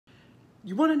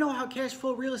You want to know how cash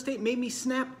flow real estate made me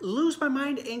snap, lose my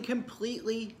mind, and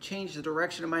completely change the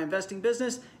direction of my investing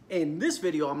business? In this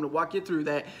video, I'm going to walk you through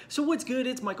that. So what's good?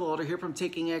 It's Michael Alder here from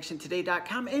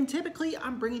TakingActionToday.com, and typically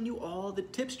I'm bringing you all the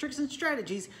tips, tricks, and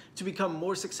strategies to become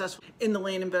more successful in the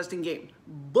land investing game.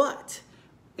 But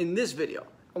in this video,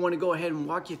 I want to go ahead and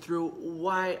walk you through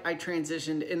why I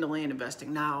transitioned into land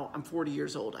investing. Now, I'm 40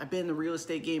 years old. I've been in the real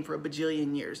estate game for a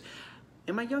bajillion years.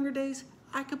 In my younger days,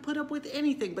 I could put up with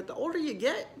anything, but the older you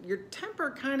get, your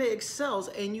temper kind of excels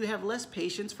and you have less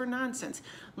patience for nonsense.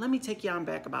 Let me take you on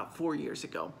back about 4 years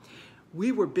ago.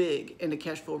 We were big into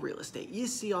cash flow real estate. You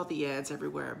see all the ads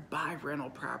everywhere, buy rental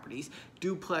properties,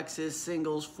 duplexes,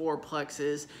 singles,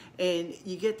 fourplexes, and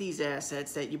you get these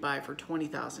assets that you buy for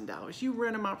 $20,000. You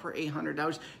rent them out for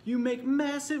 $800. You make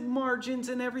massive margins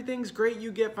and everything's great.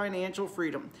 You get financial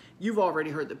freedom. You've already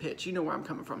heard the pitch. You know where I'm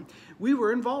coming from. We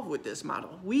were involved with this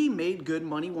model. We made good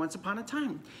money once upon a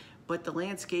time, but the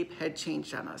landscape had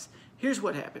changed on us. Here's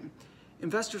what happened.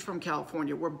 Investors from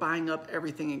California were buying up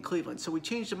everything in Cleveland. So we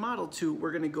changed the model to we're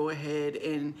going to go ahead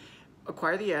and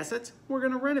acquire the assets. We're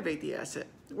going to renovate the asset.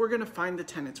 We're going to find the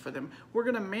tenants for them. We're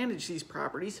going to manage these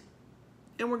properties.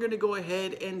 And we're going to go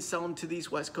ahead and sell them to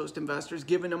these West Coast investors,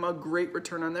 giving them a great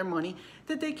return on their money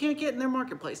that they can't get in their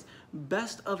marketplace.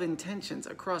 Best of intentions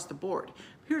across the board.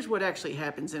 Here's what actually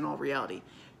happens in all reality.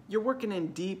 You're working in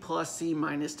D plus C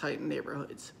minus type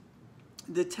neighborhoods.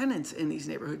 The tenants in these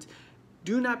neighborhoods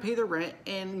do not pay their rent.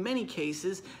 In many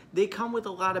cases, they come with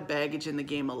a lot of baggage in the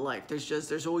game of life.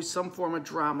 There's always some form of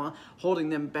drama holding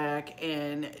them back,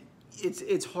 and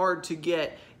it's hard to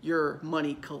get your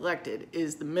money collected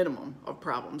is the minimum of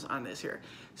problems on this here.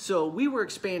 So we were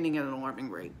expanding at an alarming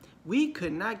rate. We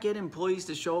could not get employees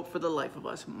to show up for the life of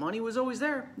us. Money was always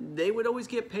there. They would always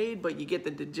get paid, but you get the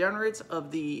degenerates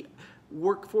of the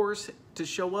workforce to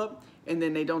show up, and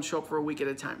then they don't show up for a week at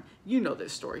a time. You know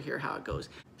this story here, how it goes.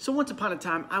 So once upon a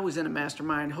time, I was in a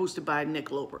mastermind hosted by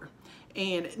Nick Loper.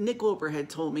 And Nick Loper had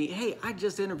told me, hey, I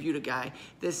just interviewed a guy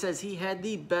that says he had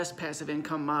the best passive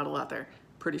income model out there.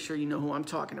 Pretty sure you know who I'm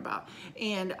talking about.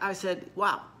 And I said,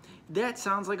 wow, that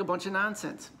sounds like a bunch of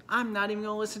nonsense. I'm not even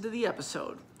gonna listen to the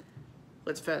episode.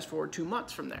 Let's fast forward 2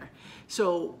 months from there.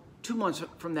 So 2 months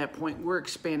from that point, we're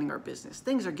expanding our business.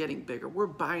 Things are getting bigger. We're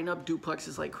buying up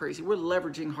duplexes like crazy. We're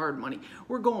leveraging hard money.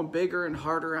 We're going bigger and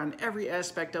harder on every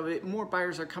aspect of it. More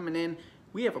buyers are coming in.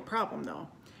 We have a problem though.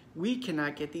 We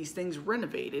cannot get these things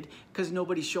renovated because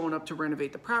nobody's showing up to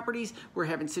renovate the properties. We're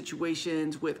having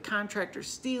situations with contractors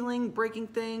stealing, breaking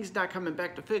things, not coming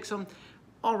back to fix them.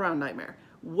 All around nightmare.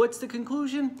 What's the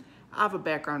conclusion? I have a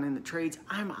background in the trades.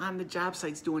 I'm on the job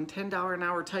sites doing $10 an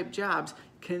hour type jobs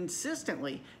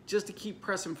consistently just to keep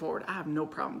pressing forward. I have no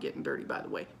problem getting dirty, by the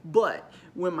way. But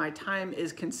when my time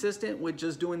is consistent with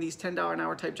just doing these $10 an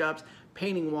hour type jobs,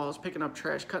 painting walls, picking up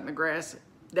trash, cutting the grass,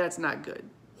 that's not good.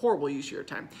 Horrible use of your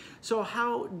time. So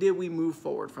how did we move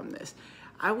forward from this?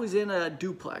 I was in a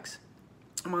duplex.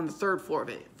 I'm on the third floor of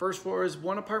it. First floor is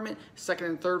one apartment, second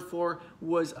and third floor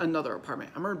was another apartment.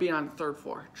 I remember being on the third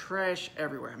floor, trash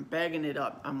everywhere. I'm bagging it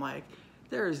up. I'm like,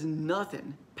 there is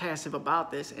nothing passive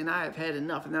about this, and I have had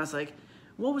enough. And I was like,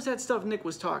 what was that stuff Nick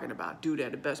was talking about? Dude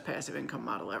had the best passive income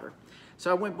model ever. So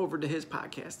I went over to his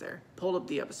podcast there, pulled up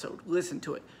the episode, listened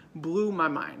to it, blew my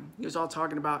mind. He was all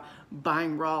talking about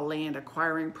buying raw land,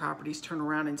 acquiring properties, turn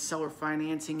around and seller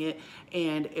financing it.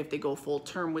 And if they go full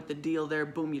term with the deal there,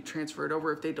 boom, you transfer it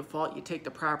over. If they default, you take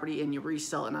the property and you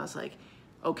resell it. And I was like,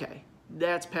 okay,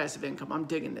 that's passive income. I'm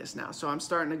digging this now. So I'm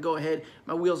starting to go ahead.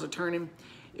 My wheels are turning.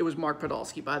 It was Mark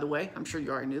Podolsky, by the way. I'm sure you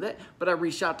already knew that. But I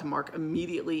reached out to Mark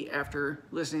immediately after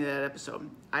listening to that episode.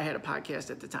 I had a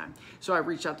podcast at the time. So I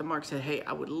reached out to Mark and said, hey,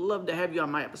 I would love to have you on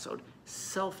my episode.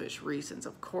 Selfish reasons,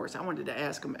 of course. I wanted to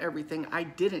ask him everything I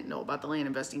didn't know about the land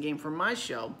investing game for my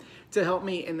show to help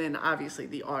me, and then obviously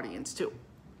the audience too.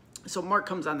 So Mark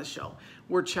comes on the show.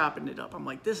 We're chopping it up. I'm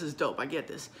like, this is dope. I get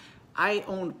this. I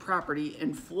owned property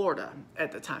in Florida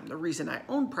at the time. The reason I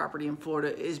owned property in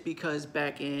Florida is because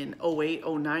back in 08,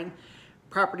 09,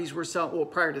 properties were selling, well,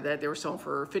 prior to that, they were selling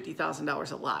for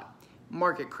 $50,000 a lot.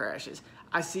 Market crashes.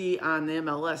 I see on the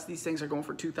MLS, these things are going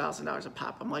for $2,000 a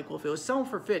pop. I'm like, well, if it was selling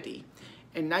for 50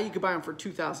 and now you could buy them for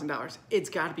 $2,000, it's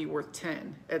got to be worth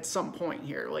 10 at some point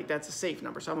here. Like, that's a safe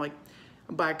number. So I'm like,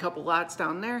 I'll buy a couple lots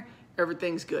down there.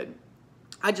 Everything's good.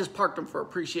 I just parked them for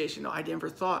appreciation. I never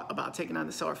thought about taking on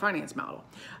the seller finance model.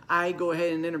 I go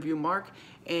ahead and interview Mark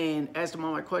and asked him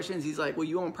all my questions. He's like, well,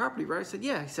 you own property, right? I said,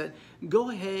 yeah. He said,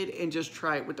 go ahead and just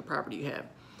try it with the property you have.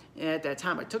 And at that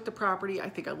time, I took the property. I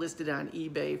think I listed it on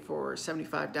eBay for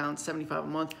 $75 down, $75 a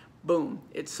month. boom,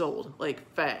 it sold like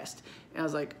fast. And I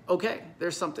was like, okay,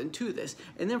 there's something to this.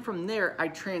 And then from there, I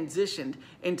transitioned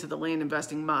into the land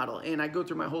investing model. And I go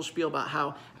through my whole spiel about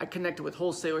how I connected with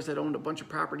wholesalers that owned a bunch of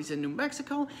properties in New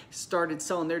Mexico, started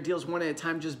selling their deals one at a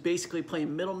time, just basically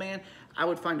playing middleman. I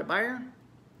would find a buyer.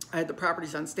 I had the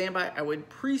properties on standby. I would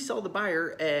pre-sell the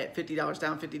buyer at $50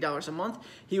 down, $50 a month.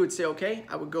 He would say, okay.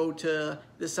 I would go to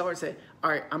the seller and say, all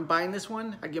right, I'm buying this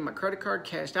one. I give my credit card,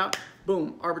 cashed out,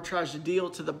 boom, arbitrage the deal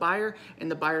to the buyer, and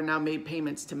the buyer now made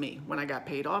payments to me. When I got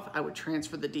paid off, I would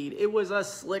transfer the deed. It was a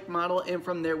slick model, and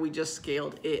from there, we just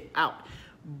scaled it out.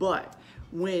 But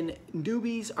when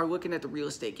newbies are looking at the real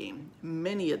estate game,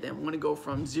 many of them want to go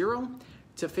from 0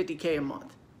 to 50K a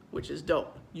month, which is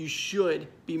dope. You should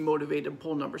be motivated to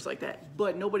pull numbers like that.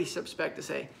 But nobody steps back to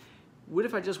say, what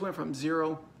if I just went from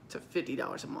 0 to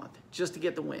 $50 a month just to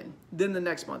get the win? Then the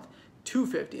next month,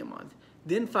 $250 a month,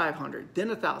 then $500,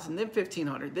 then $1,000, then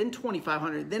 $1,500, then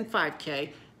 $2,500, then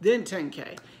 $5K, then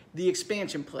 $10K. The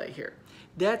expansion play here.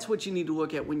 That's what you need to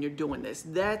look at when you're doing this.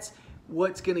 That's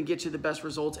what's going to get you the best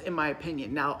results, in my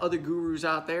opinion. Now, other gurus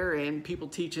out there and people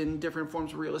teaching different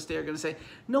forms of real estate are going to say,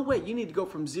 no, wait, you need to go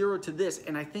from 0 to this.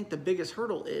 And I think the biggest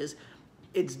hurdle is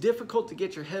it's difficult to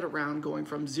get your head around going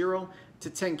from 0 to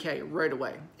 10K right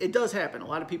away. It does happen. A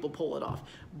lot of people pull it off,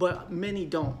 but many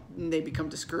don't. And they become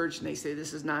discouraged and they say,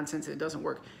 this is nonsense and it doesn't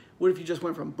work. What if you just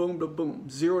went from boom to boom,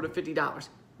 0 to $50?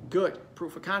 Good.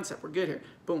 Proof of concept. We're good here.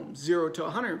 Boom. 0 to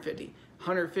 150,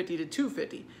 150 to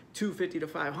 250, 250 to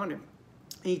 500.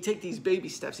 And you take these baby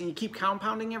steps and you keep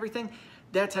compounding everything,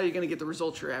 that's how you're going to get the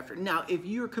results you're after. Now, if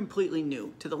you're completely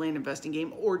new to the land investing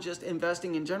game or just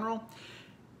investing in general,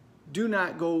 do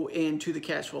not go into the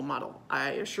cash flow model.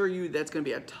 I assure you that's going to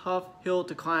be a tough hill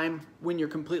to climb when you're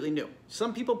completely new.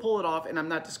 Some people pull it off, and I'm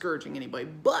not discouraging anybody,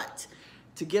 but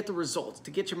to get the results,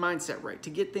 to get your mindset right, to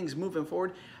get things moving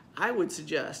forward, I would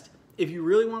suggest if you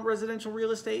really want residential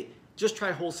real estate, just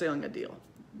try wholesaling a deal.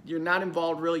 You're not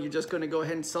involved really, you're just going to go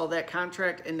ahead and sell that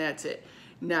contract and that's it.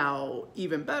 Now,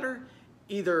 even better,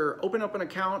 either open up an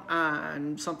account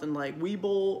on something like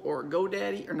Webull or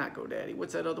GoDaddy, or not GoDaddy,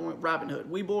 what's that other one? Robinhood.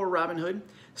 Webull or Robinhood.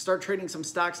 Start trading some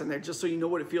stocks on there just so you know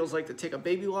what it feels like to take a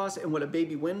baby loss and what a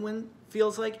baby win-win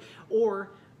feels like.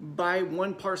 Or buy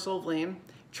one parcel of land,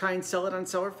 try and sell it on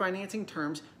seller financing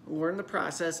terms, learn the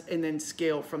process, and then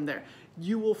scale from there.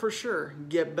 You will for sure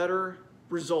get better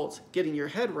results getting your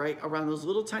head right around those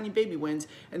little tiny baby wins,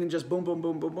 and then just boom, boom,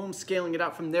 boom, boom, boom, scaling it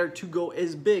out from there to go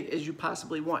as big as you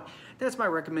possibly want. That's my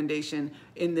recommendation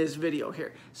in this video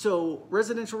here. So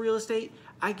residential real estate,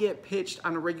 I get pitched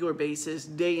on a regular basis,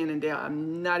 day in and day out.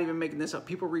 I'm not even making this up.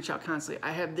 People reach out constantly.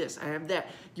 I have this, I have that.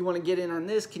 You want to get in on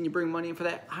this? Can you bring money in for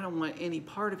that? I don't want any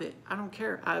part of it. I don't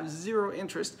care. I have zero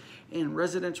interest in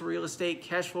residential real estate,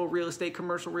 cash flow real estate,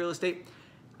 commercial real estate.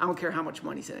 I don't care how much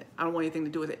money's in it. I don't want anything to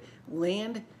do with it.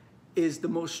 Land is the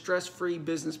most stress-free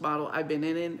business model I've been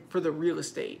in for the real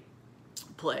estate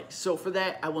play. So for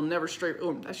that, I will never stray,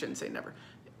 I shouldn't say never.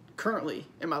 Currently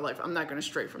in my life, I'm not gonna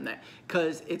stray from that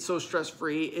because it's so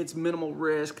stress-free, it's minimal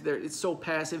risk, it's so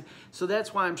passive. So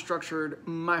that's why I'm structured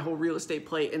my whole real estate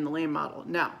play in the land model.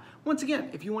 Now, once again,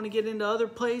 if you wanna get into other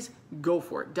plays, go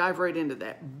for it, dive right into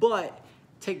that. But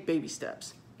take baby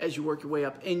steps as you work your way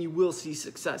up, and you will see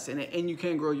success in it, and you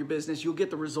can grow your business, you'll get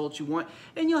the results you want,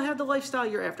 and you'll have the lifestyle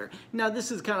you're after. Now,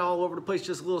 this is kind of all over the place,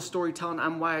 just a little storytelling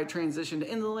on why I transitioned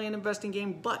into the land investing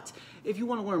game, but if you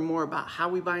want to learn more about how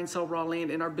we buy and sell raw land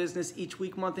in our business each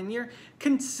week, month, and year,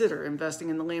 consider investing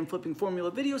in the Land Flipping Formula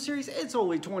video series. It's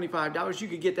only $25. You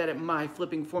could get that at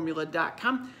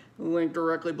myflippingformula.com, link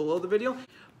directly below the video.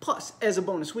 Plus, as a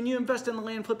bonus, when you invest in the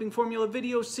Land Flipping Formula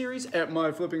video series at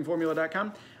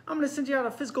myflippingformula.com, I'm going to send you out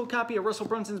a physical copy of Russell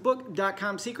Brunson's book,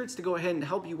 .com Secrets, to go ahead and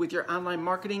help you with your online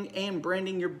marketing and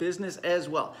branding your business as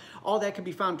well. All that can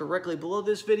be found directly below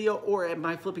this video or at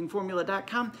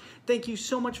myflippingformula.com. Thank you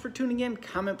so much for tuning in.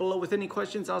 Comment below with any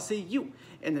questions. I'll see you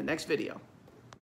in the next video.